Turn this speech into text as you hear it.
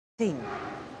16.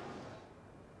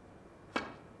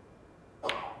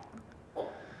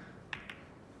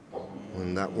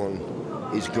 And that one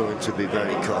is going to be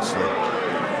very costly.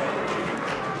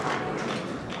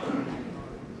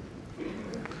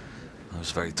 That was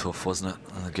very tough, wasn't it?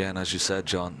 And again, as you said,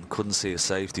 John, couldn't see a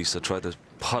safety, so tried to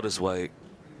pot his way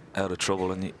out of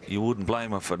trouble, and you wouldn't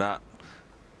blame him for that.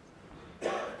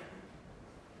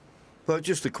 But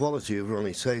just the quality of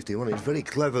Ronnie's safety. Well, it's very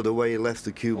clever the way he left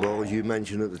the cue ball, as you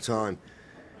mentioned at the time,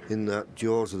 in that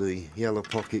jaws of the yellow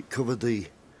pocket, covered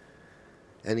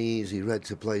any easy red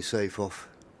to play safe off,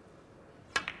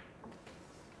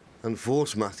 and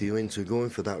forced Matthew into going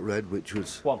for that red, which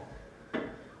was, well,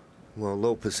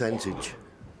 low percentage.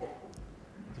 I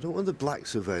don't know whether the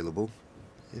black's available.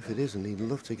 If it isn't, he'd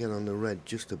love to get on the red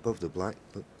just above the black,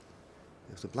 but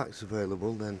if the black's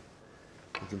available, then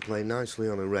he can play nicely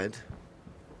on a red.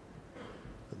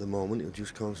 At the moment, he'll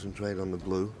just concentrate on the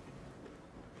blue.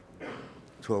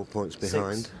 12 points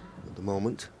behind 6. at the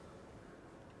moment.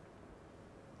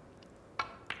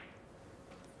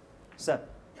 7.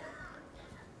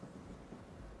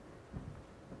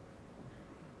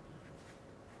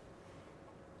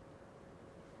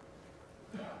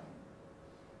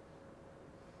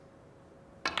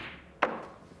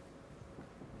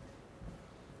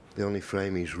 The only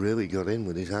frame he's really got in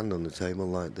with his hand on the table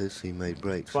like this, he made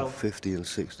breaks 12. of 50 and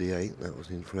 68. That was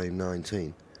in frame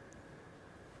 19.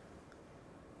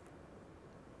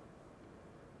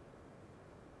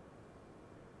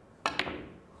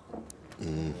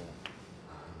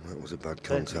 That was a bad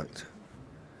contact.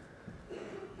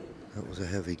 That was a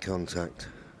heavy contact.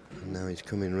 And now he's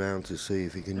coming round to see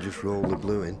if he can just roll the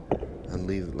blue in and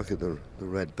leave it. Look at the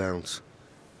red bounce.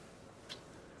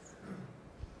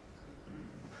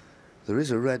 There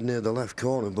is a red near the left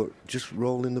corner, but just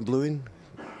rolling the blue in.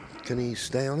 Can he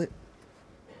stay on it?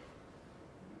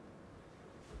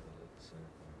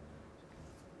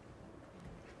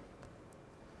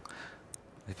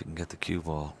 If you can get the cue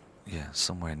ball, yeah,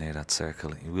 somewhere near that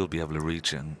circle, you will be able to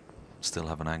reach it and still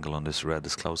have an angle on this red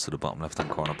that's close to the bottom left-hand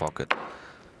corner pocket.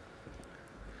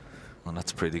 And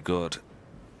that's pretty good.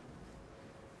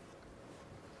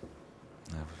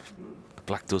 Now,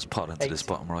 black does pot into 8. this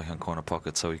bottom right-hand corner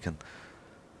pocket, so he can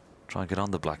try and get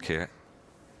on the black here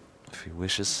if he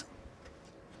wishes.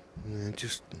 Yeah,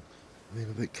 just being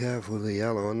a bit careful with the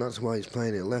yellow, and that's why he's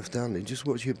playing it left-handed. Just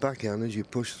watch your backhand as you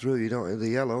push through. You don't hit the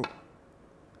yellow.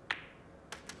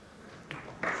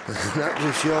 That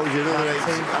just shows you another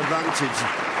advantage.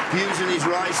 Using his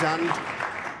right hand,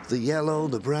 the yellow,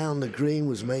 the brown, the green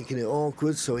was making it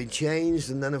awkward, so he changed,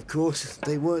 and then, of course,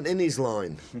 they weren't in his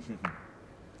line.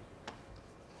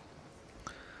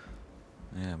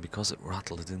 Yeah, because it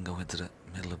rattled, it didn't go into the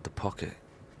middle of the pocket.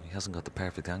 He hasn't got the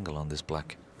perfect angle on this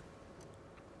black.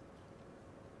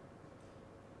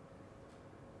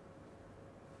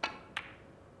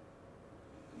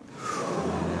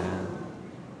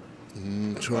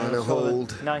 Trying to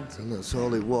hold, 90. and that's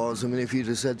all it was. I mean, if you'd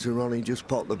have said to Ronnie, just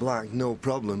pot the black, no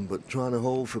problem, but trying to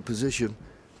hold for position,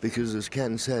 because as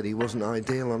Ken said, he wasn't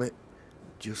ideal on it,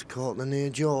 just caught the near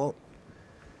jaw.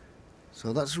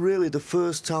 So that's really the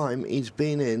first time he's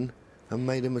been in and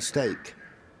made a mistake.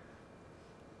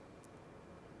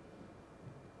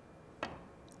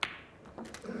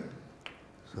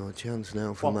 So a chance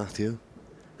now for Matthew,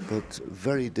 but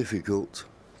very difficult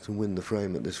to win the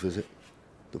frame at this visit.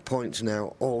 The points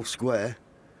now all square.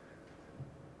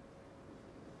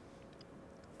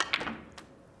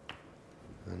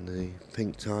 And the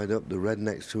pink tied up, the red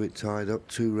next to it tied up,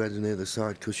 2 reds near the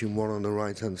side cushion, 1 on the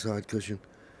right-hand side cushion.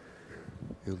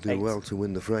 He'll do 8. well to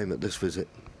win the frame at this visit.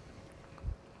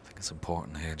 I think it's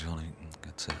important here, Johnny.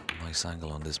 Gets a nice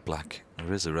angle on this black.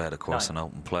 There is a red, of course, 9. in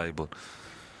open play, but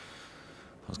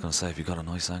I was going to say, if you got a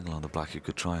nice angle on the black, you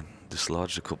could try and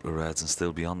dislodge a couple of reds and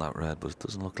still be on that red, but it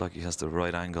doesn't look like he has the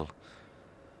right angle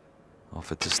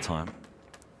off it this time.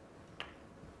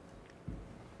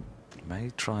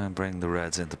 May try and bring the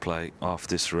reds into play off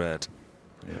this red.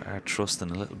 You are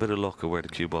trusting a little bit of luck of where the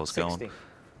cue ball's 60. going.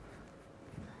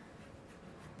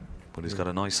 But he's got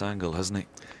a nice angle, hasn't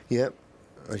he? Yep,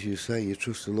 as you say, you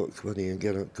trust the luck when you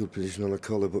get a good position on the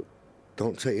colour, but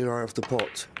don't take your eye off the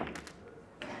pot.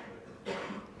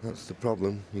 That's the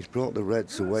problem. He's brought the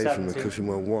reds away 17. from the cushion,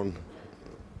 well, 1.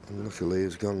 And luckily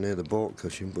it's gone near the baulk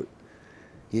cushion, but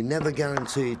you're never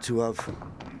guaranteed to have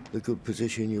the good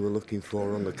position you were looking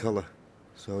for on the colour.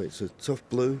 So it's a tough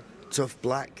blue, tough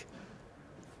black.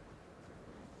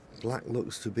 Black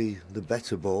looks to be the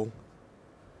better ball.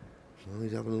 Well,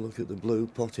 he's having a look at the blue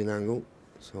potting angle.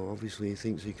 So obviously he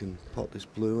thinks he can pot this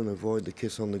blue and avoid the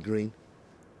kiss on the green.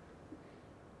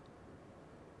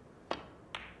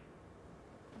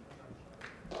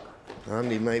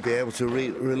 And he may be able to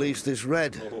release this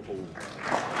red.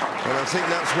 And I think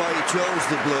that's why he chose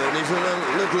the blue, and he's a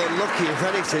little unlucky. If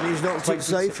anything, he's knocked it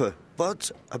safer,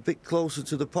 but a bit closer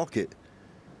to the pocket.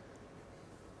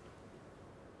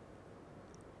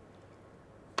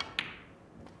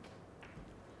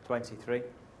 $23.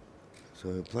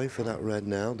 So he'll play for that red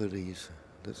now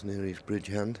that's near his bridge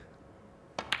hand.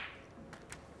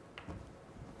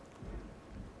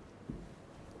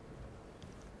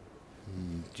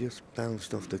 Just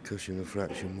bounced off the cushion a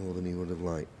fraction more than he would have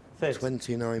liked.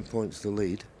 29 points to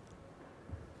lead.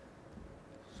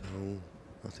 So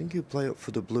I think he'll play up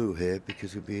for the blue here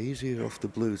because it'll be easier off the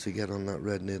blue to get on that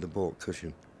red near the baulk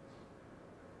cushion.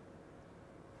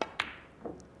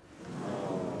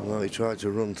 Well, he tried to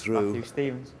run through. Matthew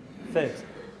Stevens, first.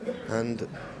 And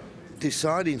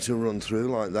deciding to run through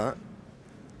like that,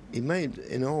 he made,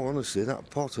 in all honesty, that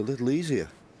pot a little easier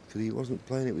because he wasn't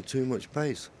playing it with too much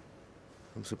pace.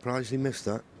 I'm surprised he missed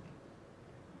that.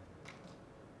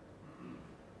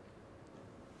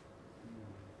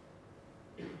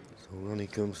 So Ronnie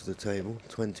comes to the table,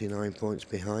 29 points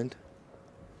behind.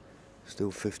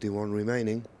 Still 51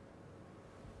 remaining.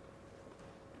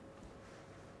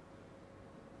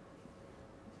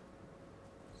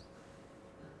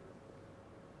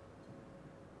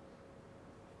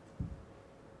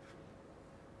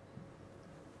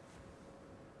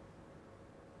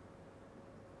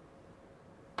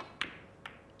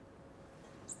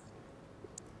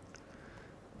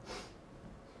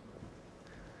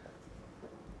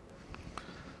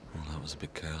 Was a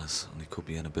bit careless, and he could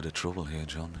be in a bit of trouble here,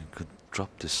 John. He could drop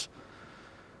this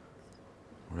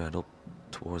red up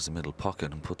towards the middle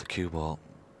pocket and put the cue ball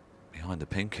behind the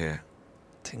pink here.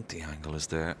 I think the angle is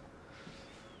there.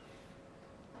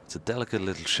 It's a delicate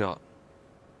little shot.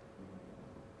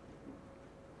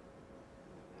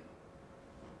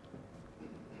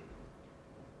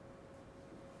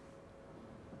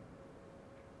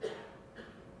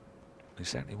 He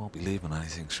certainly won't be leaving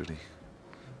anything, should he?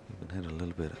 Even hit a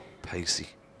little bit pacey.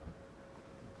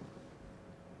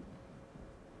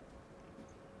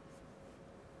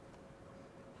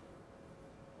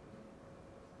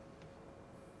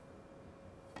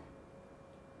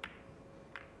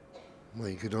 Well,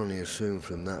 you could only assume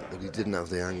from that he didn't have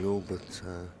the angle, but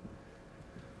well,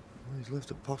 he's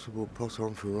left a possible pot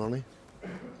on for Ronnie.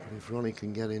 And if Ronnie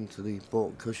can get into the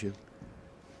baulk cushion,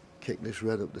 kick this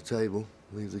red up the table,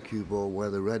 leave the cue ball where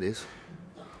the red is,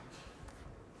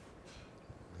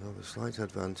 have a slight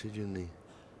advantage in the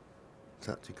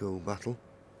tactical battle.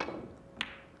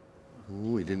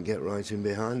 Ooh, he didn't get right in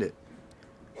behind it.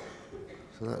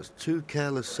 So that's two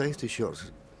careless safety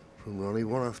shots from Ronnie,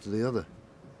 one after the other.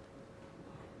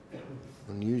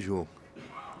 Unusual.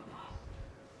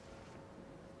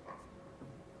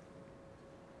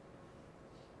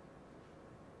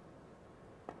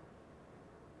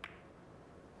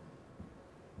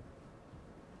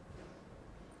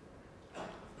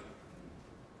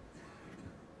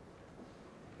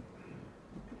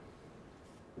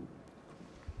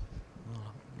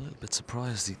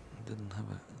 Surprised he didn't have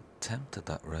an attempt at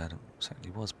that red. It certainly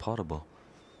was potable.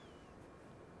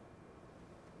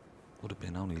 Would have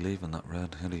been only leaving that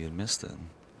red had he had missed it.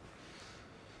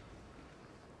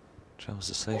 Chose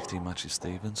the safety, Matthew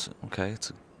Stevens. Okay,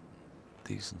 it's a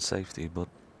decent safety, but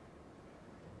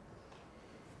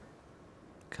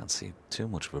can't see too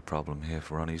much of a problem here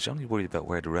for Ronnie. He's only worried about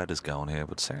where the red is going here,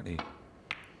 but certainly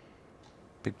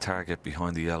big target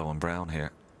behind the yellow and brown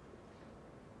here.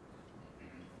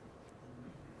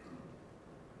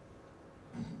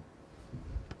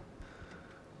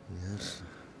 Yes,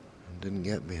 didn't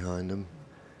get behind him,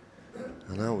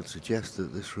 and I would suggest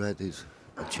that this red is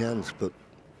a chance, but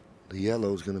the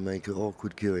yellow's going to make it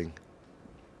awkward queuing.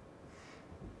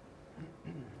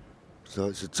 So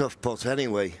it's a tough pot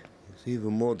anyway. It's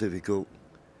even more difficult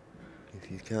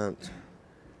if you can't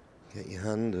get your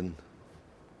hand and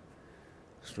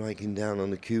striking down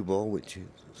on the cue ball, which it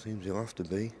seems he'll have to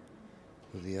be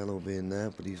with the yellow being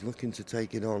there, but he's looking to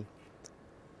take it on.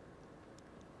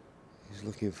 He's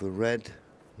looking for red.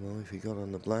 Well, if he got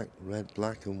on the black, red,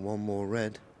 black, and one more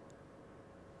red.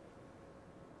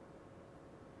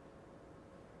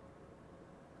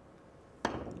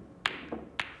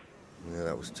 Yeah,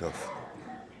 that was tough.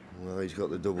 Well, he's got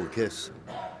the double kiss.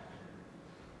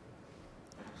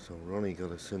 So Ronnie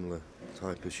got a similar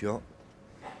type of shot.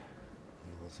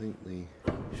 I think the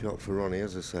shot for Ronnie,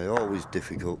 as I say, always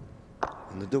difficult.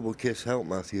 And the double kiss helped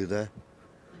Matthew there.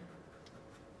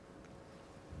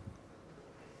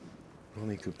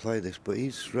 Ronnie could play this, but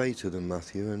he's straighter than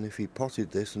Matthew, and if he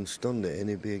potted this and stunned it in,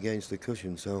 he'd be against the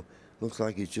cushion, so looks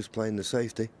like he's just playing the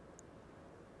safety.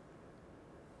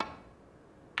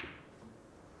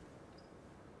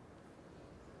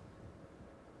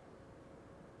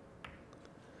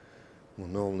 Well,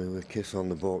 normally a kiss on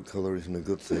the baulk colour isn't a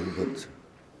good thing, but,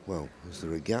 well, is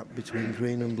there a gap between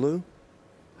green and blue?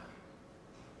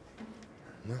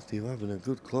 Matthew having a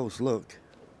good close look.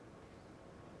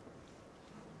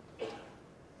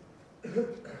 Well,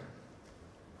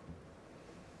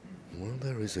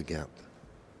 there is a gap.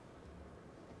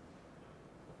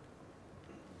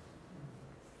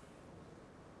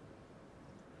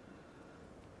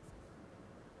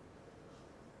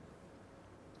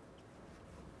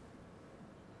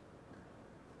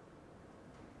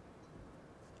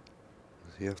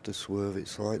 Does he have to swerve it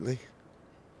slightly?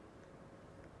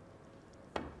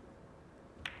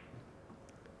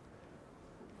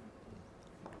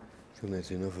 Couldn't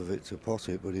hit enough of it to pot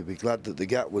it, but he'd be glad that the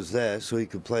gap was there so he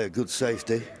could play a good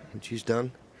safety, which he's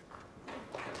done.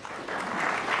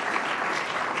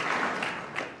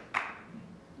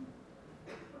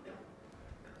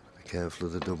 Be careful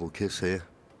of the double kiss here.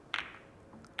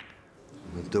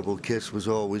 The double kiss was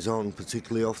always on,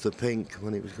 particularly off the pink.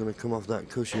 When it was going to come off that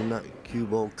cushion, that cue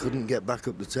ball couldn't get back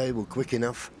up the table quick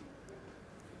enough.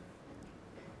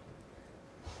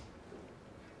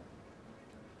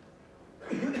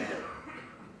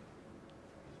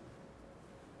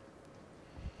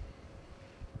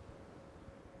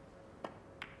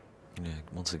 Yeah,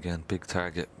 once again, big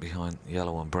target behind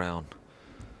yellow and brown.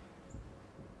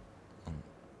 And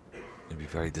he'd be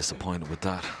very disappointed with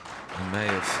that. He may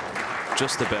have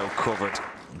just about covered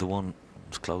the one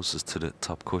was closest to the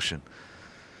top cushion.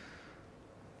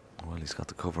 Well, he's got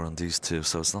the cover on these two,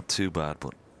 so it's not too bad,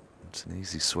 but it's an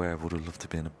easy swerve. Would have loved to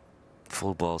be in a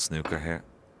full ball snooker here.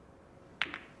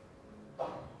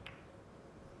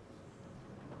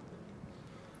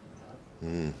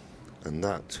 And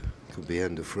that could be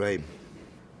end of frame.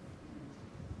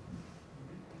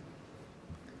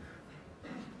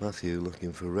 Matthew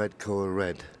looking for red colour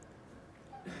red.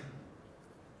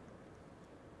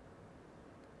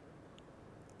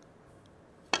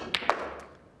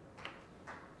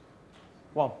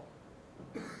 One.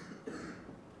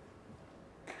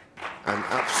 And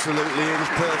absolutely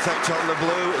imperfect on the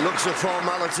blue. It looks a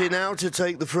formality now to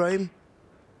take the frame.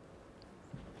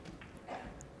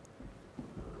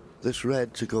 This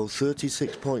red to go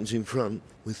 36 points in front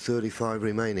with 35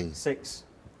 remaining. 6.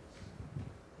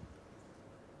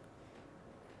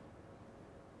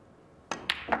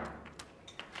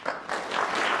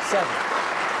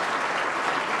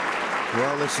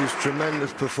 Well, this is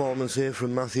tremendous performance here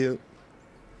from Matthew.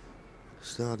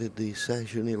 Started the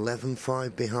session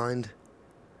 11-5 behind.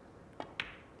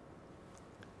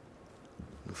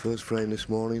 The first frame this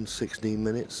morning, 16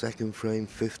 minutes. Second frame,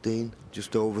 15,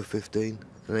 just over 15.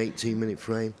 An 18-minute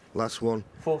frame. Last one,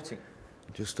 14.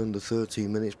 Just under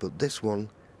 13 minutes. But this one,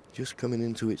 just coming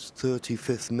into its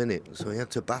 35th minute. So he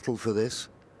had to battle for this.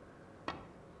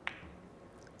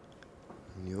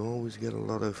 And you always get a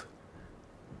lot of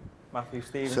Matthew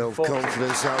Stevens,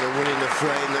 self-confidence out of winning a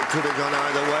frame that could have gone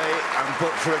either way. And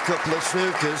but for a couple of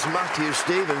snookers, Matthew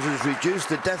Stevens has reduced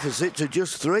the deficit to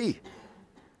just 3.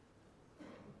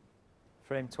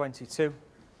 Frame 22.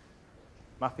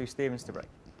 Matthew Stevens to break.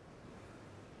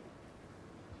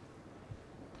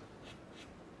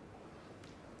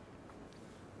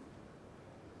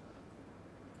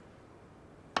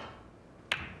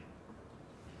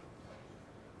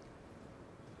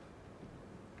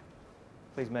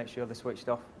 Please make sure they're switched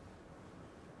off.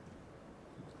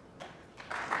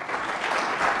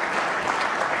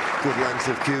 Good length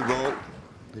of cue ball.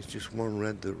 There's just one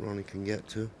red that Ronnie can get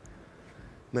to.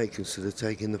 May consider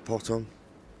taking the pot on.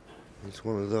 It's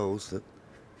one of those that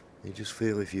you just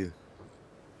feel if you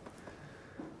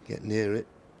get near it,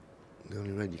 the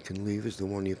only red you can leave is the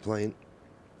one you're playing.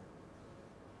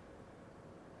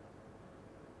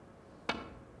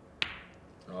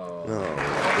 Oh.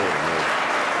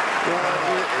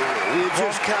 Well, you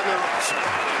just cannot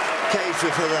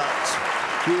cater for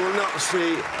that. You will not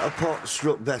see a pot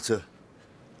struck better.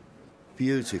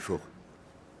 Beautiful.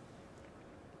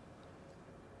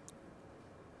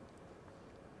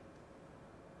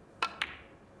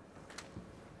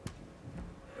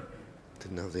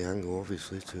 Didn't have the angle,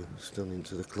 obviously, to stun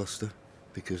into the cluster,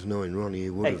 because knowing Ronnie, he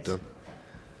would have done.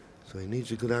 So he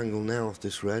needs a good angle now off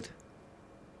this red.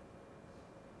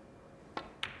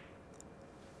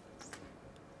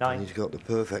 9. And he's got the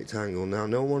perfect angle now.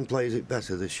 No one plays it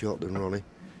better, this shot, than Ronnie.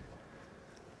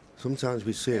 Sometimes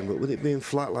we see him, but with it being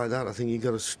flat like that, I think you've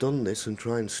got to stun this and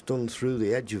try and stun through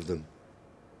the edge of them.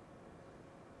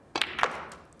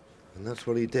 And that's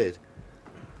what he did.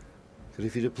 Because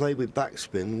if he'd have played with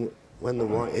backspin, when the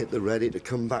white hit the red, it'd have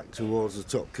come back towards the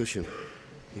top cushion.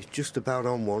 He's just about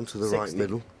on one to the 60. right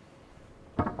middle.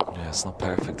 Yeah, it's not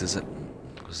perfect, is it?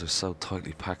 Because they're so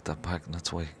tightly packed, that pack, and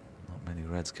that's why not any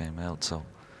reds came out, so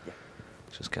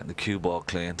just getting the cue ball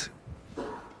cleaned.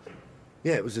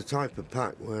 Yeah, it was a type of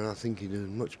pack where I think he'd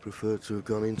much prefer to have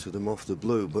gone into them off the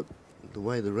blue, but the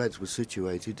way the reds were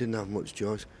situated, he didn't have much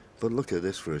choice. But look at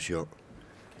this for a shot.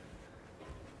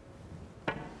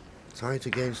 Tight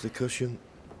against the cushion.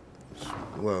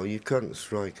 Well, you couldn't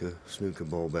strike a snooker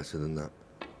ball better than that.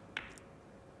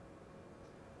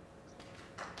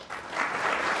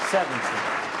 70.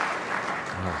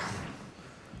 Oh,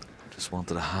 just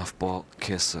wanted a half ball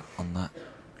kiss on that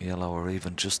yellow, or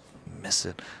even just miss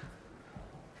it.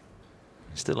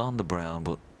 Still on the brown,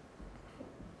 but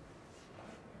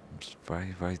it's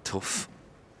very, very tough.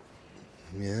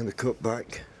 Yeah, the cut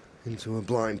back into a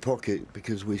blind pocket,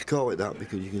 because we call it that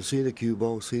because you can see the cue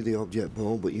ball, see the object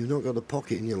ball, but you've not got a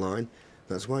pocket in your line.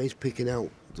 That's why he's picking out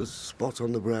the spot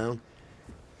on the brown.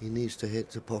 He needs to hit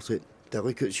to pot it.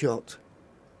 Delicate shot.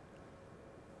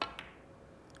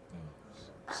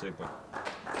 Super.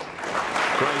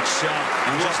 Great shot.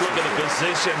 And just look at the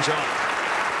position, John.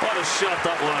 What a shot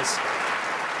that was.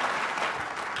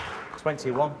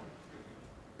 21.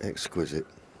 Exquisite.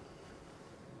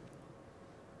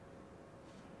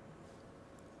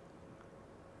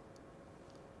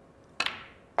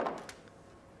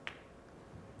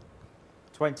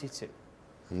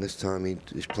 And this time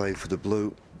he's played for the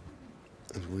blue.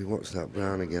 As we watch that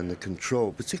brown again, the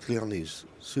control, particularly on these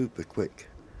super quick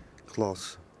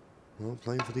cloths. Well,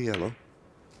 playing for the yellow.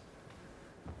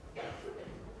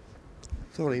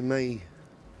 Thought he may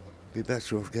be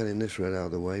better off getting this red out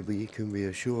of the way, but you can be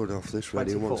assured off this red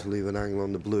he wants to leave an angle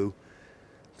on the blue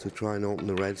to try and open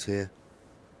the reds here.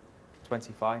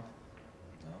 25.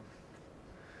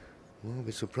 Well, I'll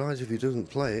be surprised if he doesn't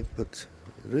play it, but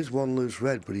there is one loose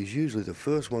red, but he's usually the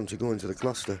first one to go into the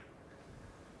cluster.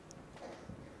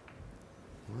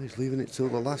 Well, he's leaving it till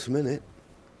the last minute.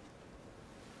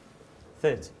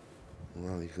 30.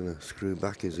 Well, he's going to screw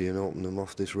back, is he, and open them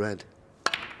off this red.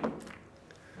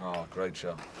 Oh, great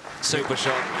shot. Super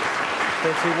shot.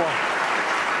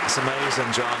 31. It's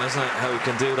amazing, John, isn't it, how he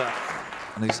can do that?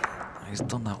 And he's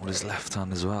done that with his left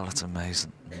hand as well. It's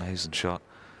amazing, amazing shot.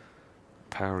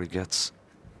 Power he gets,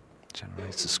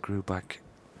 generates a screw back.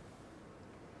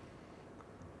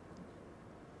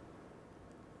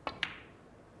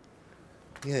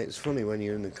 Yeah, it's funny when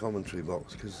you're in the commentary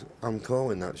box, because I'm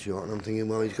calling that shot and I'm thinking,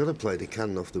 well, he's got to play the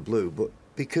cannon off the blue, but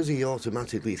because he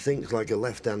automatically thinks like a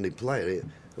left-handed player,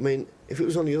 I mean, if it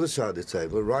was on the other side of the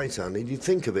table, a right-handed, you'd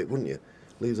think of it, wouldn't you?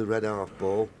 Leave the red half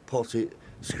ball, pot it,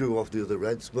 screw off the other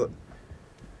reds, but...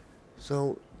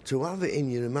 So, to have it in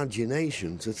your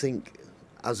imagination, to think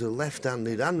as a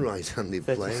left-handed and right-handed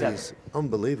player is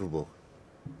unbelievable.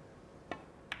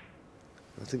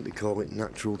 I think they call it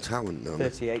natural talent, don't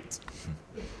 38.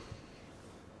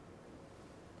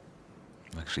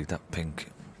 Actually, that pink,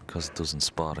 because it doesn't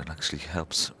spot, it actually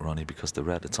helps Ronnie, because the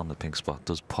red that's on the pink spot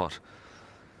does pot.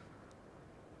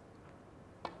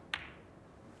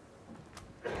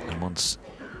 And once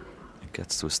it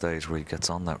gets to a stage where he gets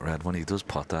on that red, when he does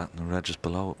pot that, and the red just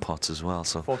below it pots as well,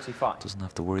 so 45. doesn't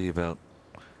have to worry about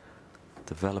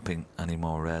developing any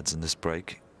more reds in this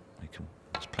break.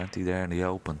 There's plenty there in the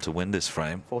open to win this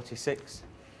frame. 46.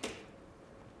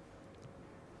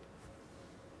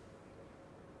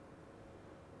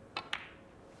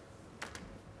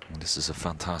 And this is a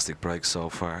fantastic break so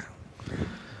far.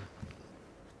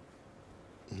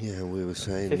 Yeah, we were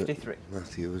saying 53. that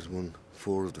Matthew has won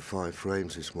 4 of the 5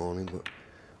 frames this morning, but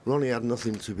Ronnie had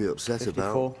nothing to be upset 54.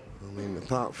 about. I mean,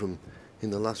 apart from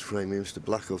in the last frame he was to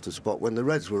black off the spot when the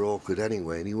reds were awkward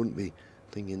anyway, and he wouldn't be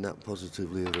thinking that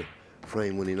positively of a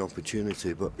frame-winning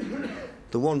opportunity. But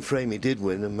the one frame he did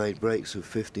win and made breaks of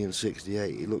 50 and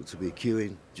 68, he looked to be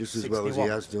queuing just as 61. well as he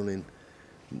has done in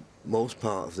most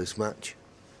part of this match.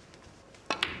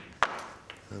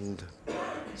 And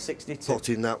 62.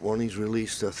 potting that one, he's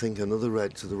released, I think, another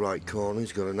red to the right corner.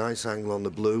 He's got a nice angle on the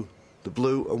blue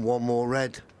and one more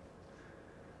red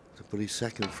to put his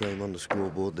second frame on the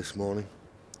scoreboard this morning.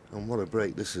 And what a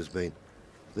break this has been.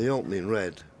 The opening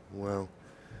red, well,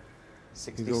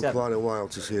 you've gone quite a while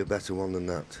to see a better one than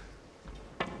that.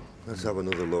 Let's have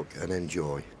another look and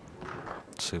enjoy.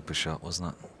 Super shot,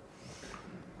 wasn't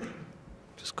it?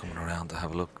 Just coming around to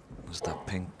have a look. There's that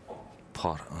pink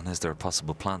pot, and is there a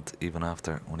possible plant even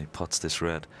after when he pots this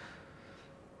red?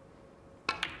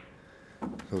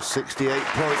 So 68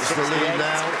 points to lead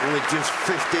now with just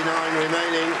 59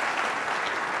 remaining.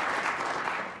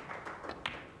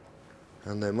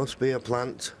 And there must be a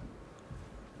plant.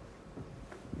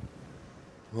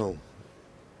 Well,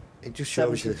 it just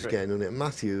shows you this again, doesn't it?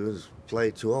 Matthew has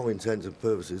played, to all intents and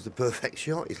purposes, the perfect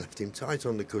shot. He's left him tight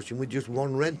on the cushion with just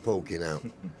one red poking out.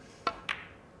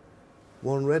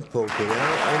 One red poking out,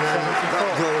 and then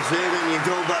that goes in, and you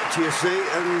go back to your seat,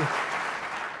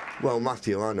 and... Well,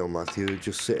 Matthew, I know Matthew, would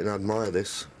just sit and admire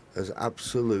this as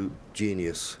absolute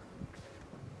genius.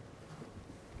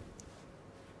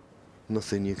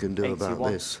 Nothing you can do 81.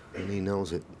 about this, and he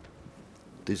knows it.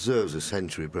 Deserves a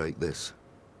century break, this.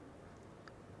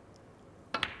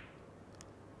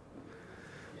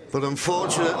 But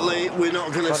unfortunately, we're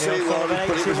not going to see one, but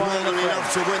it was more than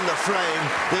enough to win the frame.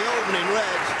 The opening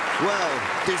red,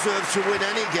 well, deserves to win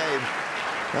any game.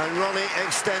 And Ronnie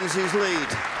extends his lead.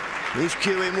 He's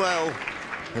cueing well,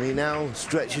 and he now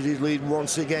stretches his lead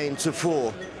once again to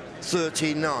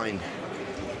 4-39.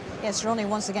 Yes, Ronnie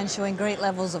once again showing great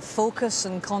levels of focus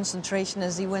and concentration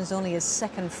as he wins only his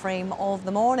second frame of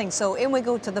the morning. So in we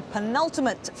go to the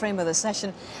penultimate frame of the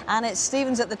session, and it's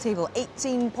Stevens at the table,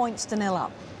 18 points to 0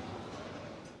 up.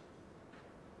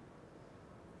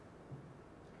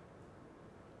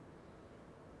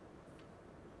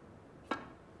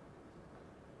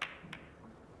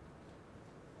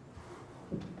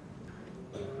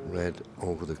 Red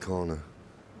over the corner.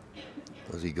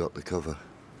 Has he got the cover?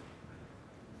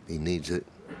 He needs it.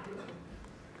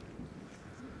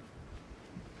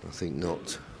 I think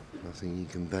not. I think you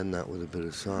can bend that with a bit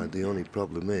of side. The only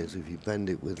problem is if you bend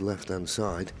it with left-hand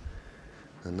side,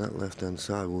 then that left-hand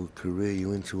side will career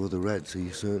you into other reds. Are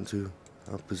you certain to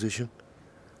have position?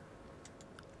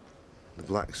 The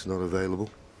black's not available.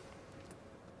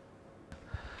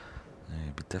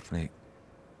 Yeah, but definitely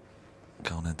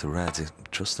going into reds. He's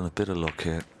trusting a bit of luck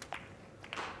here.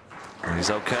 And he's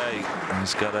okay.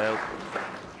 He's got out.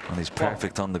 And he's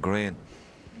perfect on the green.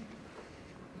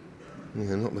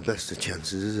 Yeah, not the best of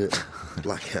chances, is it?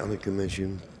 Black out of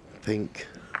commission, pink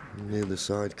near the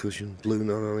side cushion, blue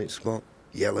not on its spot,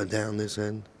 yellow down this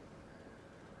end.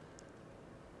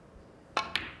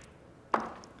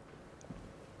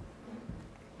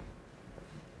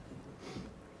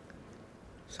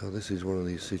 So this is one of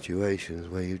these situations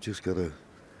where you've just got to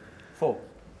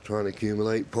try and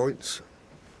accumulate points.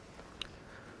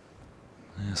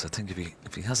 Yes, I think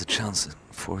if he has a chance,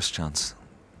 a first chance,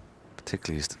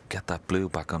 particularly is to get that blue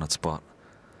back on its spot.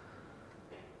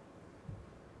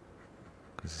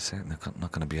 Because he's certainly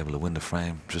not going to be able to win the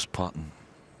frame just potting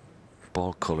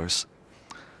ball colours.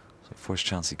 So first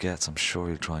chance he gets, I'm sure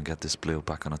he'll try and get this blue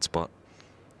back on its spot.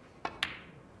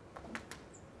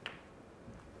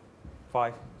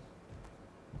 5.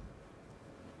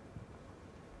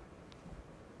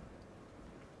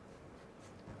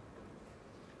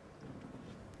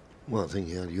 Well, I think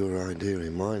you had your idea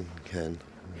in mind, Ken.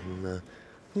 And,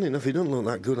 funny enough, he doesn't look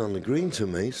that good on the green to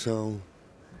me, so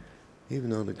even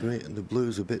though the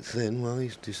blue's a bit thin, well,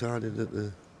 he's decided that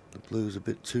the blue's a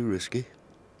bit too risky.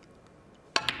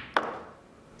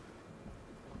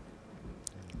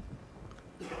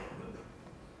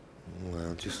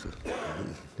 Well, just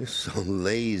so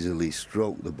lazily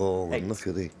stroked the ball, and look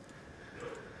at the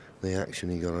action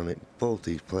he got on it. Both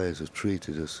these players have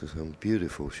treated us to some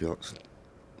beautiful shots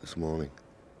this morning.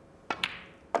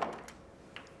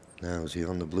 Now, is he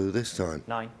on the blue this time?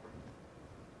 9.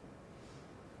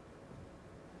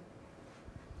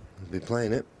 He'll be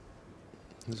playing it.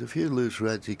 There's a few loose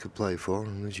reds he could play for,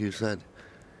 and as you said,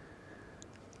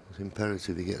 it's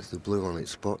imperative he gets the blue on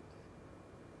its spot.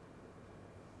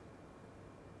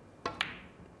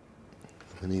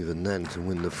 And even then, to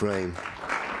win the frame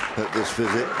at this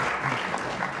visit,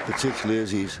 particularly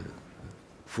as he's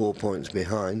 4 points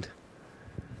behind.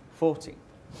 40.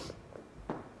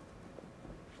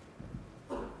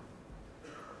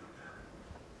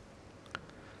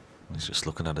 He's just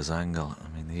looking at his angle.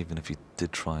 I mean, even if he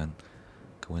did try and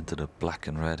go into the black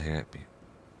and red here,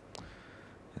 you'd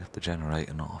have to generate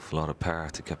an awful lot of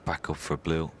power to get back up for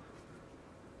blue.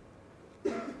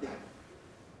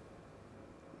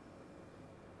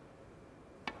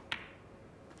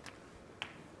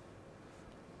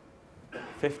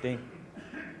 15.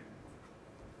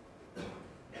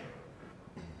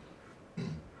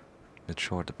 Bit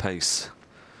short of pace.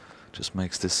 Just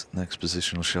makes this next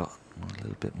positional shot a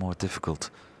little bit more difficult.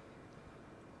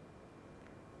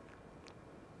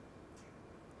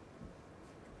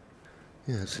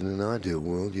 Yes, in an ideal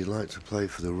world, you'd like to play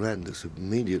for the red that's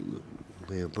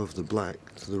immediately above the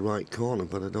black to the right corner,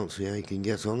 but I don't see how you can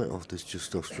get on it off this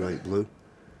just off straight blue.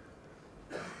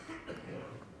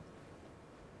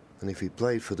 And if he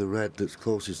played for the red that's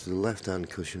closest to the left-hand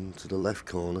cushion, to the left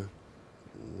corner,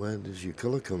 where does your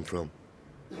colour come from?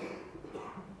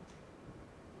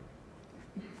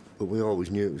 But we always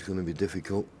knew it was going to be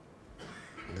difficult,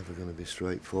 never going to be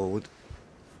straightforward.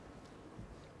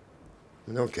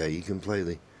 And okay, you can play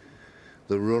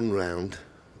the run round,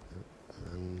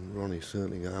 and Ronnie's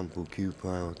certainly got ample cue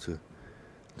power to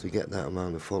to get that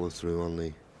amount of follow through on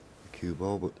the cue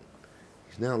ball, but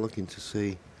he's now looking to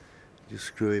see just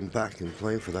screwing back and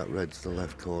playing for that red to the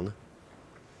left corner.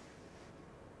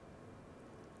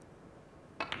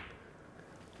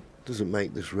 Doesn't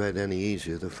make this red any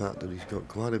easier, the fact that he's got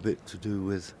quite a bit to do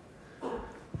with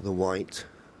the white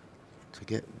to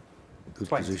get good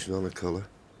position on the colour.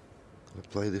 Got to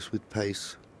play this with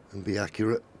pace and be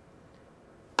accurate.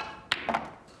 21.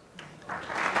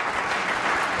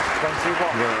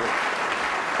 Well,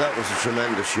 that was a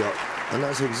tremendous shot, and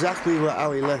that's exactly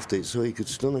how he left it, so he could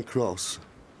stun across.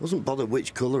 Wasn't bothered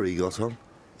which colour he got on,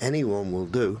 anyone will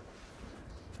do,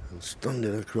 and stunned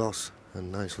it across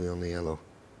and nicely on the yellow.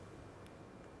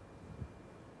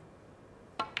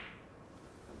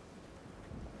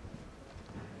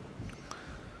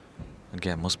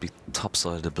 Again, must be top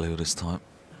side of the blue this time.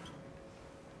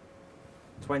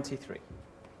 23.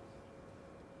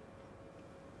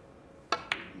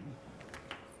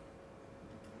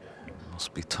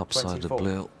 Must be top side of the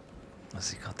blue.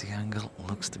 Has he got the angle?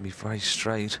 Looks to be very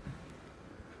straight.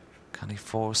 Can he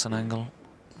force an angle?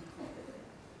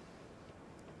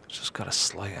 Just got a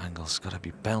slight angle. It's got to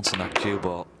be bouncing that cue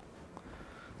ball.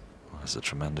 Oh, that's a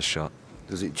tremendous shot.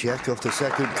 Does it check off the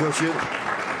second cushion?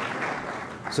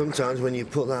 Sometimes when you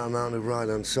put that amount of right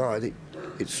hand side, it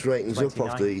straightens 29.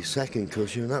 up off the second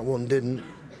cushion. That one didn't.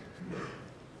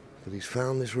 But he's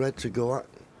found this red to go at,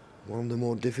 one of the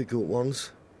more difficult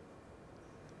ones.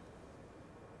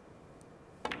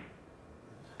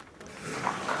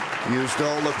 Used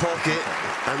all the pocket,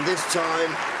 and this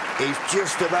time he's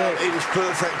just about inch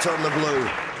perfect on the blue.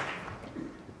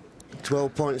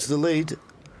 12 points the lead.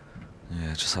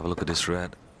 Yeah, just have a look at this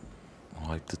red.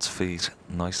 Wiped its feet,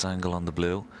 nice angle on the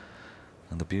blue.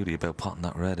 And the beauty about potting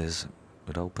that red is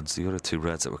it opens the other two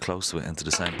reds that were close to it into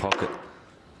the same pocket.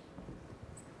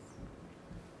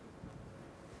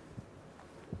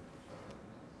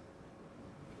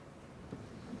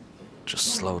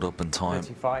 Just slowed up in time.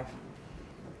 25.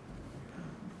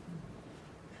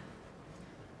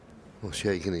 Well,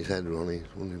 shaking his head, Ronnie,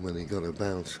 wondering when he got a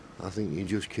bounce. I think you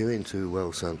just cue in too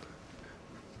well, son.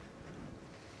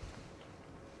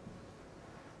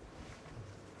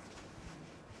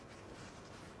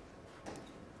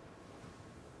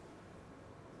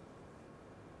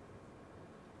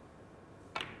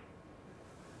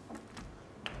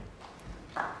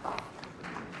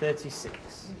 $36.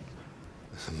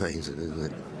 It's amazing, isn't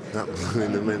it? That blue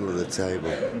in the middle of the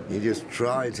table. You just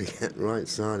try to get the right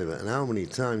side of it, and how many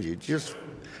times you just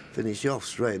finish off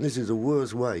straight. And this is the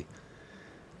worst way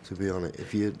to be on it.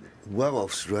 If you're well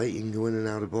off straight, you can go in and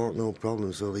out of baulk, no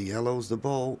problem. So the yellow's the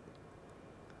ball.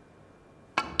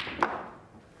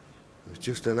 It's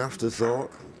just an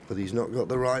afterthought, but he's not got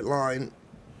the right line.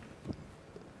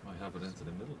 Might have it into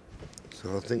the middle.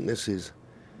 So I think this is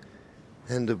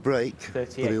end of break,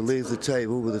 38. but he'll leave the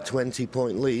table with a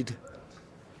 20-point lead.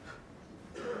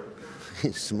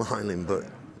 He's smiling, but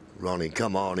Ronnie,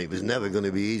 come on, it was never going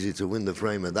to be easy to win the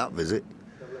frame at that visit.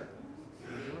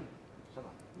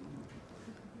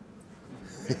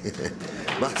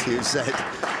 Matthew said,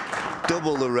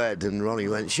 double the red, and Ronnie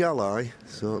went, shall I?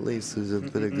 So at least there's a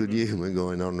bit of good humour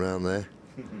going on around there.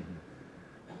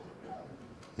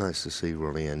 Nice to see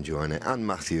Ronnie enjoying it, and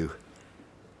Matthew.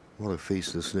 What a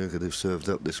feast of snooker they've served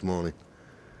up this morning.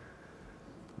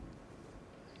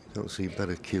 You don't see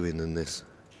better cueing than this,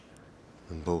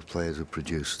 than both players have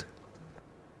produced.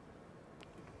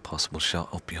 Possible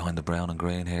shot up behind the brown and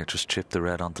green here. Just chip the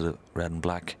red onto the red and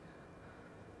black.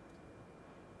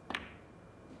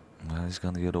 Well, he's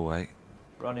gone the other way.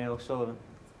 Ronnie O'Sullivan,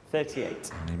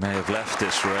 38. And he may have left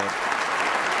this red.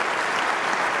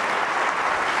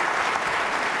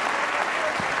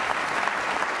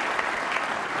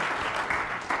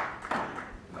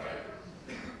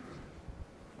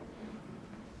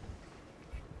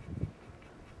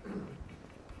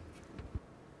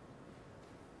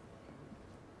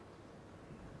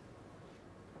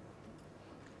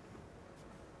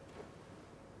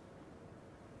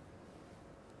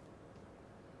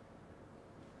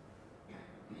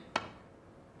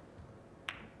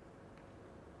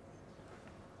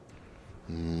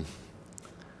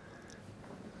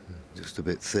 Just a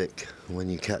bit thick. When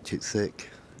you catch it thick,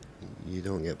 you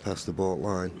don't get past the baulk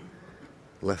line.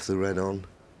 Left the red on.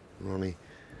 Ronnie,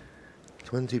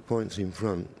 20 points in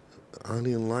front.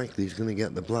 Highly unlikely he's going to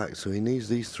get the black, so he needs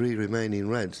these 3 remaining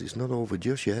reds. It's not over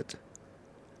just yet.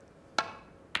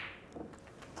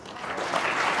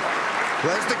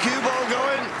 Where's the cue ball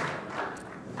going?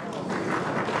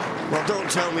 Well,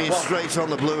 don't tell me he's straight on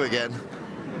the blue again.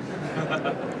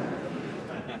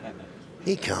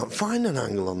 He can't find an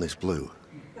angle on this blue.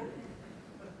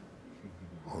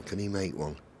 Oh, Or can he make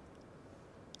one?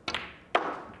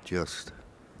 Just.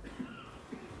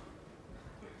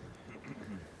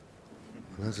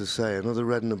 And as I say, another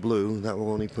red and a blue, that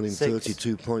will only put him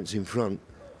 32 points in front,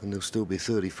 and there'll still be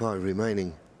 35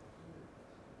 remaining.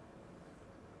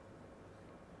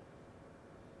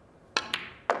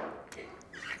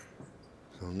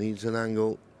 So needs an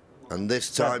angle, and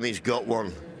this time he's got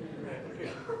one.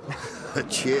 A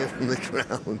cheer from the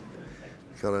crowd.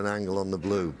 Got an angle on the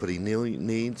blue, but he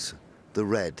needs the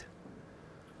red.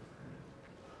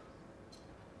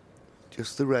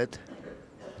 Just the red.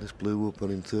 This blue will put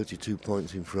him 32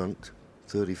 points in front,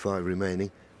 35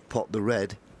 remaining. Pot the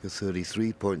red, you're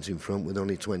 33 points in front with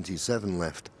only 27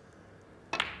 left.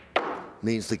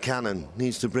 Needs the cannon,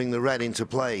 needs to bring the red into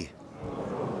play.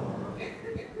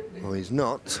 Well, he's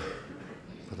not,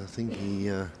 but I think he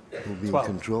will be in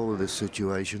control of this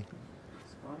situation.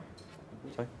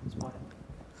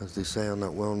 As they say on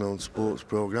that well-known sports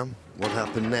programme, what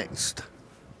happened next?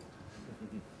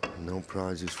 No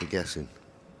prizes for guessing.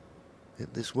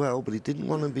 Hit this well, but he didn't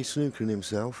want to be snookering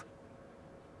himself.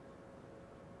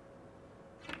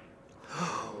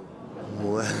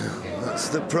 Well, that's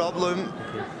the problem.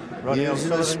 Using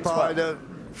the spider,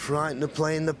 frightened of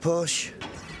playing the push.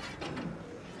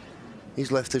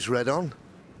 He's left this red on.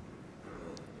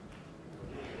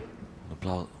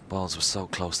 The balls were so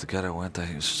close together, weren't they?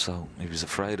 He was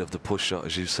afraid of the push shot,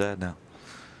 as you said now.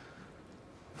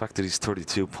 The fact that he's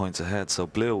 32 points ahead, so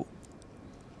blue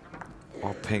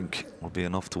or pink will be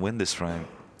enough to win this frame.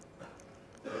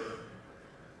 Yeah,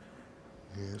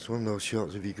 it's one of those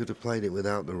shots, if you could have played it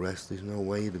without the rest, there's no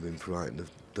way you'd have been frightened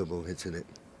of double hitting it.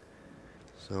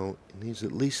 So it needs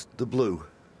at least the blue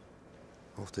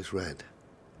off this red.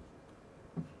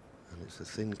 And it's a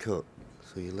thin cut,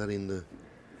 so you're letting the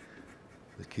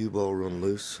cue ball run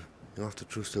loose. You'll have to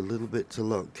trust a little bit to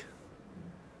luck.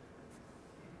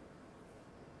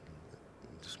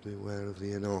 Just be aware of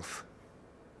the in-off.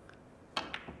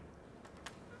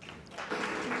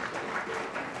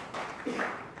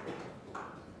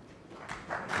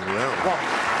 Well,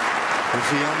 is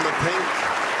he on the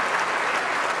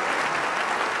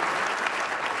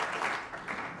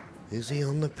pink? Is he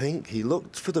on the pink? He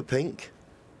looked for the pink.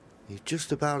 He's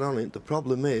just about on it. The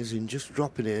problem is, in just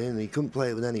dropping it in, he couldn't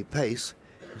play it with any pace.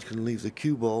 He's going to leave the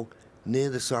cue ball near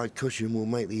the side cushion, will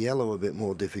make the yellow a bit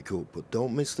more difficult, but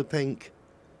don't miss the pink.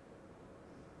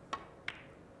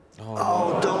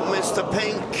 Oh, don't miss the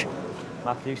pink.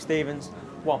 Matthew Stevens,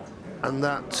 1. And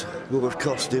that will have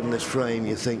cost him this frame,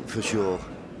 you think, for sure.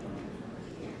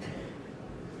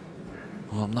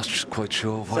 Well, I'm not quite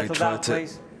sure why he tried to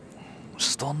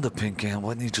stun the pink in.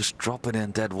 Why didn't he just drop it in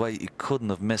dead weight? He couldn't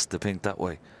have missed the pink that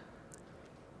way.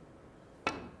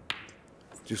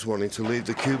 Just wanting to leave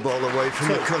the cue ball away from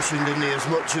the cushion, didn't he, as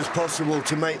much as possible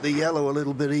to make the yellow a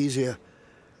little bit easier.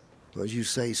 But as you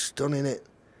say, stunning it,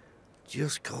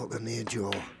 just caught the near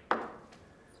jaw.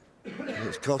 And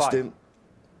it's cost him.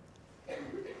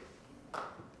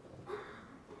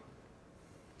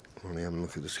 Only having a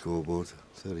look at the scoreboard,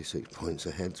 36 points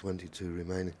ahead, 22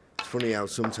 remaining. It's funny how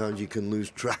sometimes you can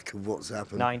lose track of what's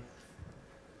happened. 9.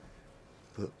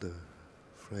 But the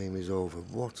frame is over.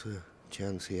 What a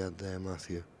chance he had there,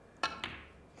 Matthew.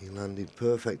 He landed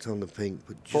perfect on the pink,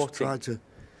 but just tried to,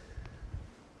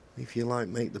 if you like,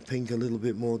 make the pink a little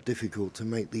bit more difficult to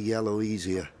make the yellow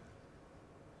easier.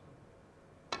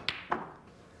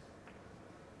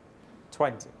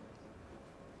 20.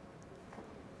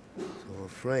 So a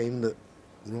frame that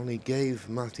Ronnie gave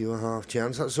Matthew a half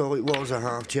chance. That's all it was, a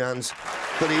half chance.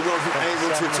 But he wasn't able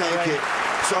to take it.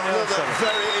 So another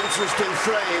very interesting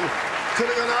frame. Could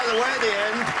have gone either way at the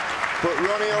end. But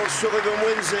Ronnie O'Sullivan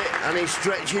wins it, and he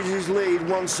stretches his lead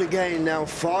once again. Now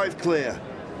 5 clear,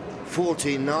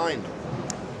 14-9.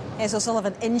 Yes,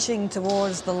 O'Sullivan inching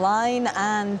towards the line,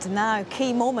 and now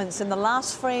key moments in the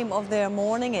last frame of their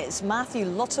morning. It's Matthew,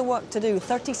 lots of work to do,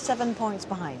 37 points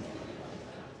behind.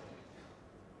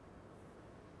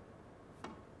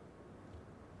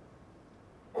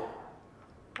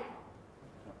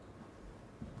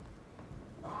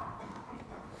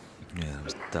 Yeah, it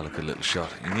was a delicate little shot.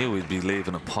 He knew he'd be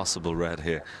leaving a possible red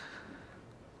here.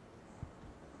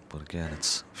 But again,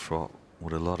 it's fraught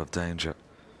with a lot of danger.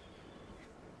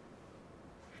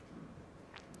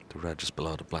 The red just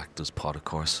below the black does pot, of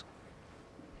course.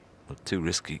 But too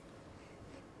risky.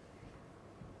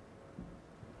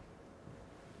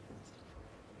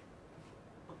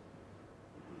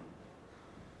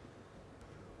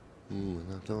 And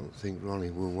I don't think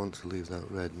Ronnie will want to leave that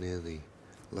red near the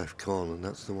left corner, and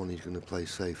that's the one he's going to play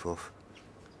safe off.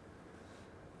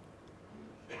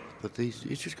 But he's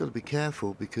just got to be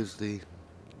careful, because the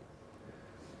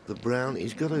the brown.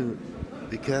 He's got to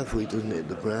be careful he doesn't hit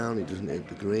the brown, he doesn't hit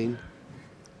the green.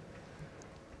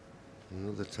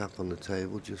 Another tap on the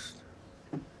table, just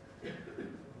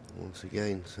once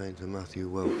again saying to Matthew,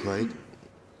 well played.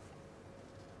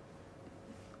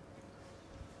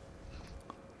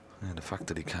 And the fact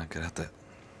that he can't get at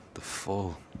the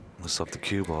fullness of the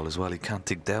cue ball as well. He can't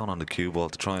dig down on the cue ball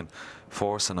to try and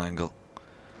force an angle.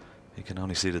 You can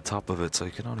only see the top of it, so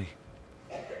you can only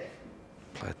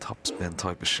play a top spin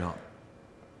type of shot.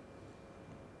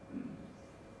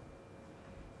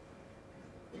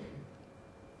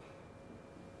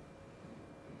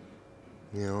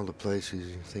 Yeah, all the places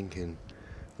you're thinking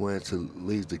where to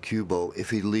leave the cue ball. If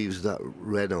he leaves that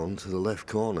red on to the left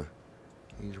corner,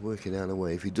 he's working out a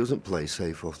way. If he doesn't play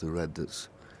safe off the red that's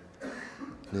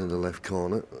near the left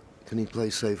corner, can he play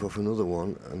safe off another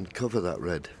one and cover that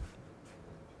red?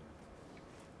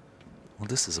 Well,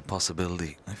 this is a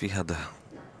possibility. If he had the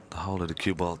whole of the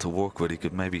cue ball to work with, he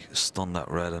could maybe stun that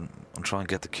red and try and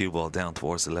get the cue ball down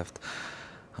towards the left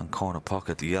hand corner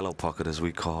pocket, the yellow pocket as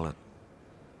we call it.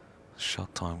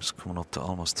 Shot time's coming up to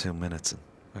almost 2 minutes, and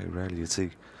very rarely you see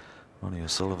Ronnie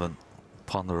O'Sullivan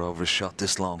ponder over a shot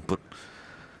this long, but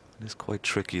it is quite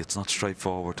tricky. It's not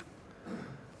straightforward.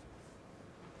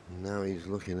 Now he's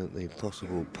looking at the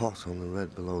possible pot on the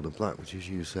red below the black, which, as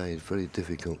you say, is very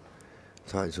difficult.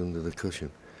 Tights under the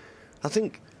cushion. I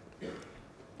think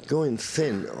going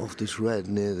thin off this red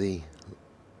near the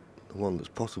one that's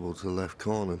possible to the left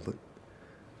corner, but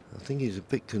I think he's a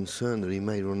bit concerned that he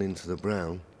may run into the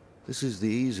brown. This is the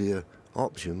easier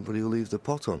option, but he'll leave the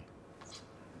pot on.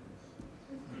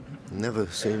 Never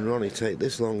seen Ronnie take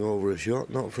this long over a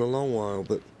shot, not for a long while,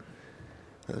 but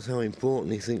that's how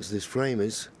important he thinks this frame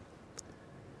is.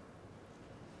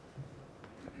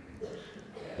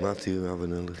 Matthew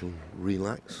having a little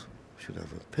relax. Should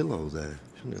have a pillow there,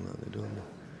 shouldn't he, like they do?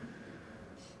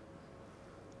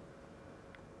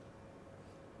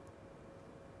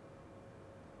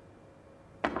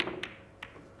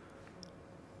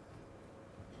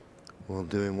 Well,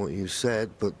 doing what you said,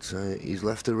 but he's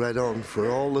left the red on.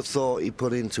 For all the thought he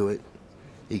put into it,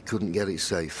 he couldn't get it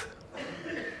safe.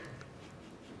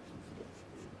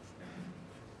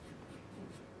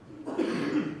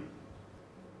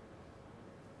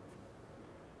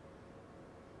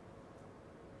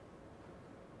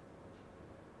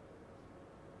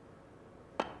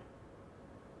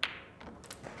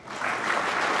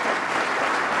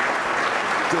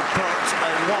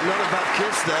 Not a bad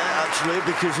kiss there, actually,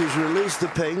 because he's released the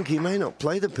pink. He may not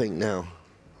play the pink now.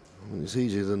 I mean, it's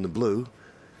easier than the blue.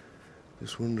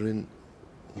 Just wondering,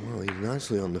 well, he's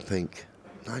nicely on the pink.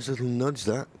 Nice little nudge,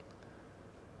 that.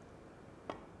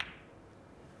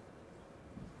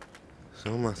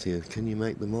 So, Matthew, can you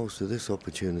make the most of this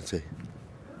opportunity?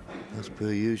 As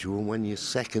per usual, when you're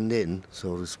second in,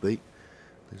 so to speak,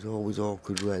 there's always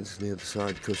awkward reds near the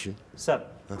side cushion. 7.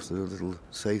 After the little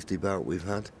safety bout we've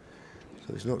had.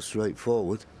 So it's not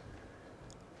straightforward.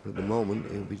 At the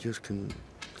moment, he'll be just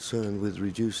concerned with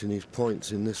reducing his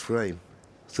points in this frame.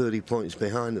 30 points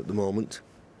behind at the moment.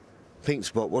 Pink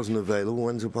spot wasn't available,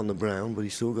 went up on the brown, but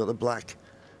he's still got the black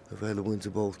available into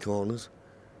both corners.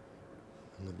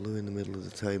 And the blue in the middle of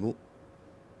the table.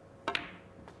 Oh,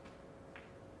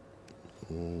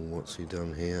 what's he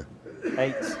done here?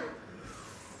 8.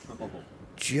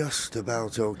 Just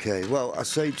about okay. Well, I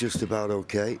say just about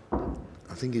okay.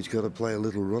 I think he's got to play a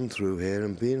little run through here,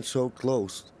 and being so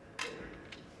close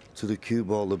to the cue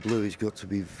ball, the blue, he's got to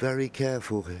be very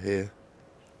careful here.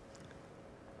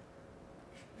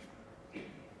 The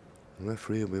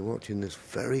referee will be watching this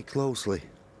very closely.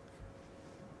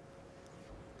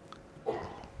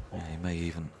 Yeah, he may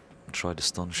even try the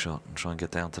stun shot and try and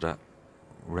get down to that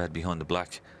red behind the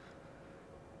black,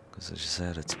 because as you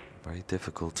said, it's very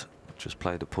difficult. Just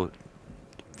play the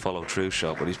follow through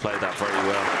shot, but he's played that very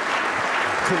well.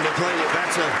 Couldn't have played it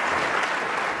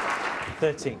better.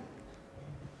 13.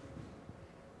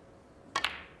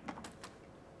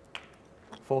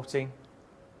 14.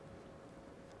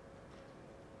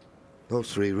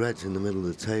 Those three reds in the middle of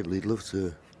the table, he'd love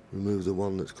to remove the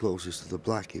one that's closest to the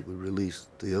black. It would release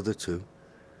the other two.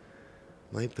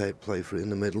 May play for it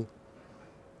in the middle.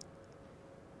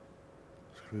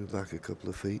 Screw back a couple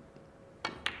of feet.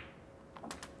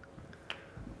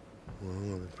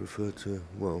 Well, I prefer to,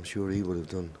 well, I'm sure he would have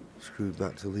done, screwed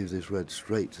back to leave this red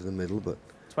straight to the middle, but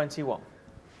 21.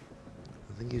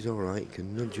 I think he's all right. He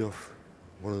can nudge off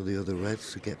one of the other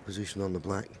reds to get position on the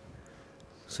black.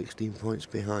 16 points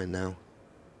behind now.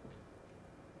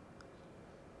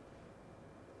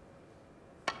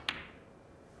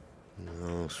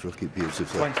 Oh, struck it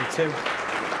beautifully. 22.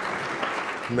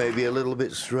 Maybe a little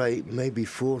bit straight, maybe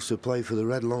forced to play for the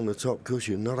red along the top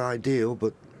cushion. Not ideal,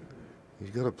 but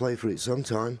he's got to play for it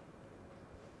sometime.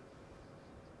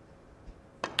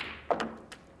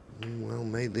 Well,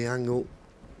 made the angle.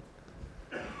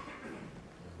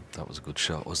 That was a good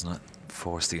shot, wasn't it?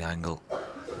 Forced the angle.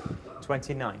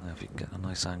 29. Now if you can get a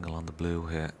nice angle on the blue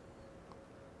here.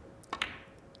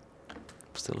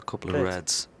 Still a couple of 30.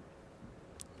 reds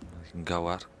you can go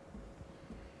at.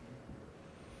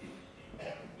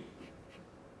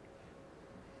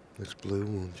 This blue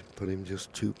will put him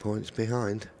just 2 points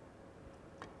behind.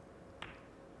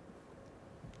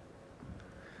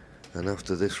 And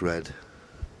after this red,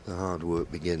 the hard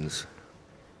work begins.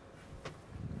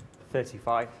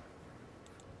 35.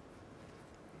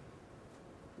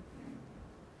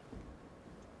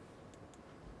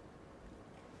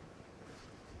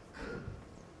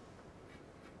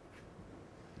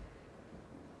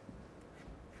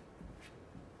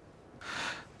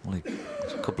 Only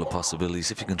a couple of possibilities.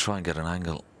 If you can try and get an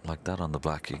angle like that on the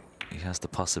black, he has the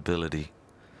possibility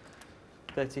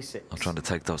 36. of trying to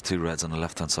take those two reds on the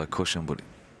left-hand side cushion, but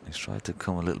he's tried to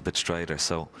come a little bit straighter,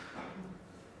 so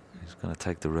he's going to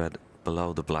take the red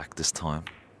below the black this time.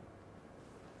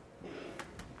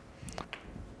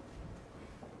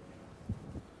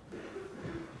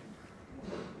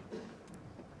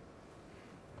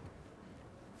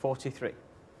 $43.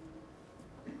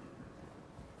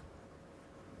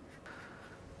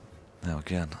 Now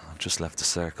again, I've just left the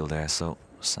circle there, so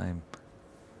same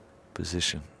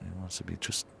position. He wants to be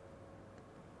just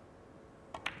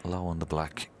low on the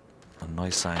black. A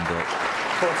nice angle.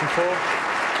 44.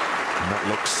 And that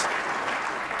looks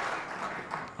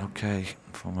okay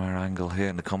from our angle here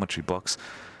in the commentary box.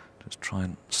 Just try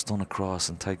and stun across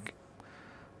and take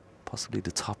possibly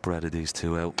the top red of these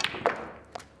two out.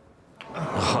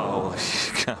 Oh,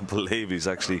 you can't believe he's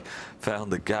actually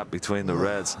found the gap between the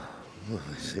reds. Well,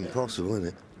 it's impossible, isn't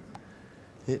it?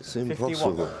 It's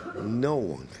impossible. 51. No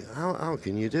one. How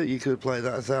can you do it? You could play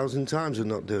that 1,000 times and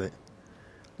not do it.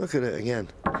 Look at it again.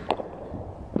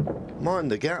 Mind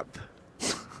the gap.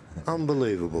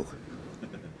 Unbelievable.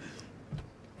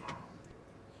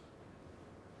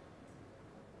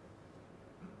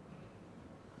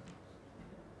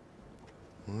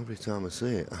 Well, every time I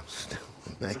see it, I'm still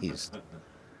amazed.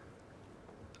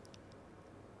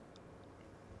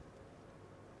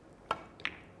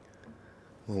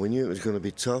 Well, we knew it was going to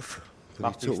be tough, but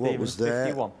Matthew he took what was there,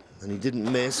 51. and he didn't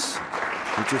miss.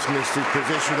 He just missed his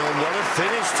position on what a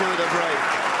finish to the break.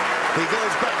 He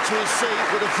goes back to his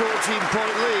seat with a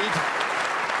 14-point lead,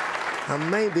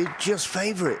 and maybe just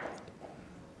favourite.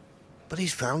 But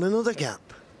he's found another gap.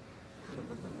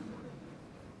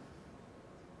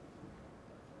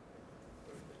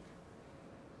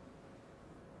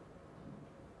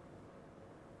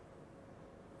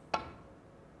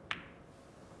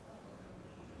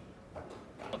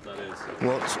 That is.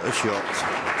 What a shot.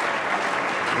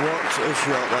 What a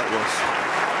shot that was.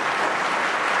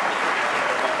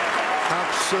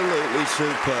 Absolutely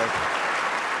superb.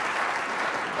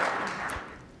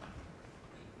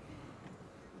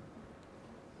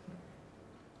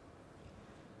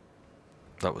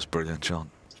 That was brilliant,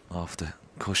 John. Off the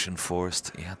cushion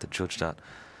forced. He had to judge that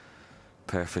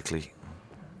perfectly.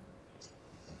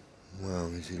 Well,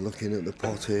 is he looking at the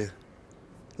pot here?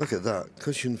 Look at that,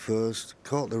 cushion first,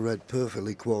 caught the red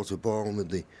perfectly quarter ball, and with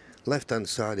the left-hand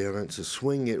side here, had to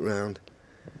swing it round.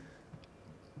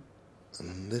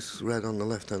 And this red on the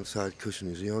left-hand side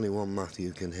cushion is the only one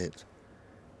Matthew can hit.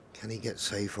 Can he get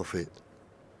safe off it?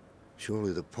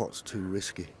 Surely the pot's too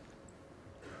risky.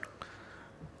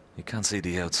 You can't see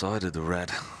the outside of the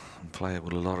red and play it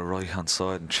with a lot of right-hand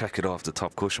side and check it off the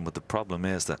top cushion, but the problem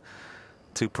is that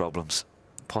two problems.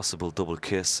 Possible double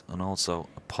kiss and also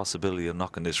a possibility of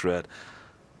knocking this red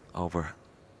over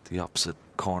the opposite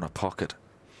corner pocket.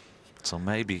 So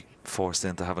maybe forced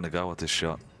into having a go at this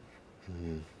shot.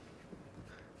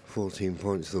 14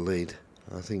 points the lead.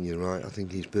 I think you're right. I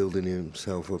think he's building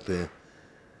himself up here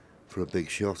for a big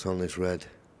shot on this red.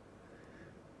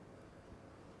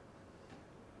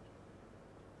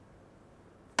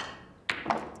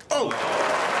 Oh!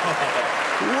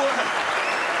 What?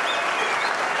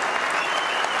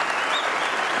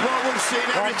 Well, we've seen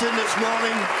everything this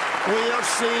morning. We have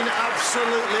seen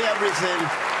absolutely everything.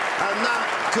 And that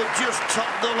could just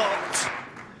top the lot.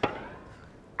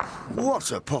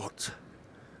 What a pot.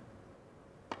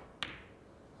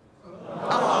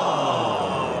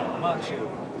 Oh!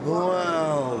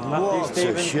 Well, what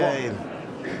a shame.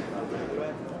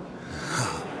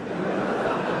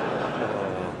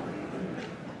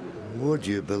 Would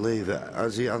you believe it? I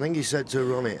think he said to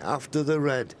Ronnie, after the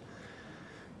red,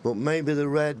 But maybe the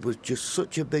red was just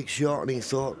such a big shot and he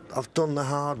thought, I've done the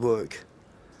hard work.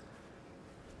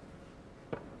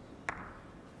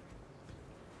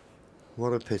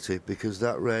 What a pity, because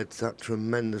that red, that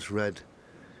tremendous red,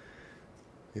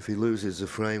 if he loses the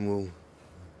frame, will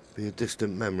be a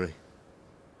distant memory.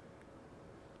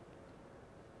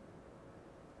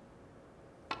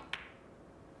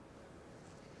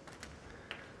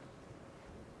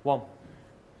 One.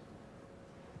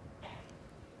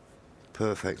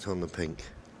 Perfect on the pink.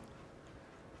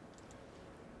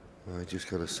 I just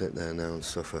got to sit there now and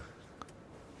suffer.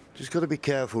 Just got to be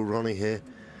careful, Ronnie, here.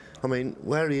 I mean,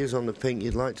 where he is on the pink,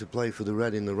 you'd like to play for the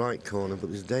red in the right corner, but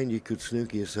there's danger you could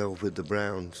snooker yourself with the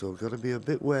brown, so got to be a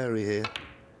bit wary here.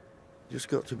 Just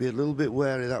got to be a little bit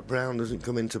wary that brown doesn't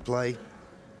come into play.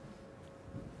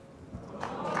 Well,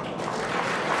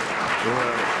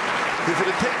 if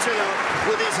he'd have picked it up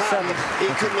with his hand, he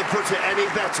couldn't have put it any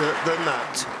better than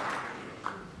that.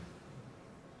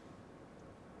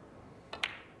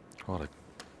 What a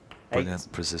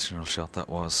brilliant positional shot that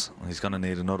was. He's going to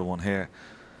need another one here.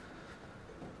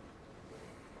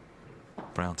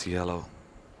 Brown to yellow,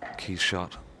 key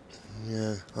shot.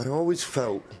 Yeah, I always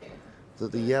felt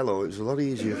that the yellow, it was a lot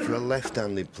easier for a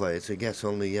left-handed player to get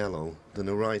on the yellow than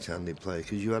a right-handed player,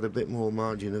 because you had a bit more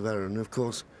margin of error. And of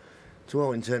course, to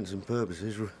all intents and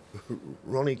purposes,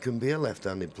 Ronnie can be a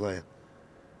left-handed player.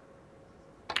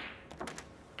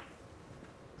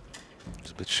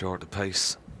 Just a bit short of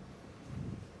pace.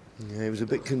 Yeah, he was a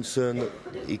bit concerned that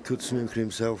he could snooker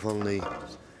himself on the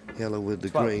yellow with the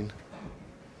green.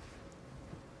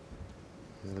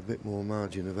 He had a bit more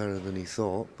margin of error than he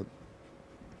thought, but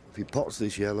if he pots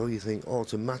this yellow, you think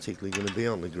automatically going to be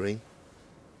on the green.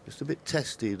 Just a bit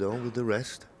testy though with the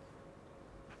rest.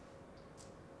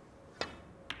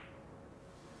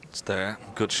 It's there,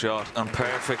 good shot, and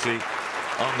perfectly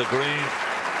on the green.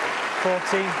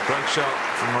 14. Great shot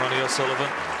from Ronnie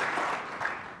O'Sullivan.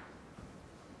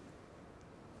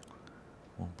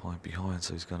 1 point behind,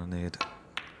 so he's going to need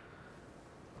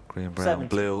green, brown, 70.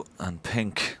 blue and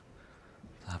pink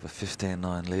to have a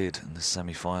 15-9 lead in this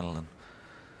semi-final, and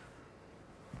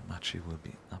Matchy would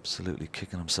be absolutely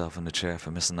kicking himself in the chair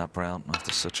for missing that brown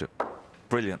after such a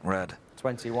brilliant red.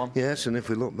 21. Yes, and if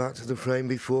we look back to the frame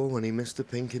before when he missed the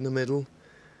pink in the middle,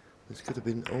 this could have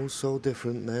been oh so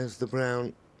different. There's the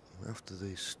brown after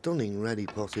the stunning red he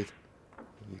potted.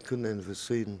 You couldn't have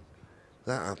foreseen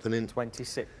that happening.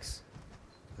 26.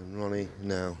 And Ronnie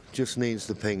now just needs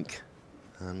the pink,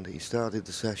 and he started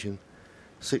the session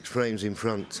 6 frames in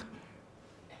front.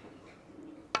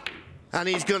 And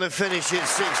he's going to finish it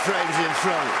 6 frames in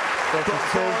front. But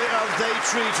boy, have they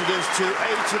treated us to 8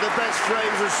 of the best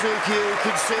frames of snooker you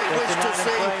could wish to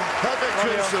see at the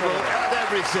Crucible, at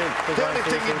everything. The only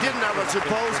thing he didn't have, I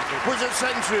suppose, was a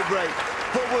century break.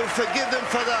 But we'll forgive them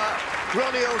for that.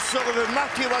 Ronnie O'Sullivan,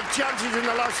 Matthew had chances in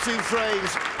the last 2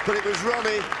 frames, but it was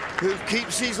Ronnie who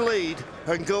keeps his lead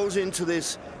and goes into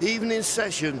this evening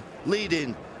session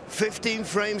leading 15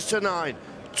 frames to 9,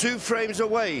 2 frames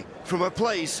away from a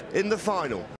place in the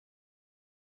final.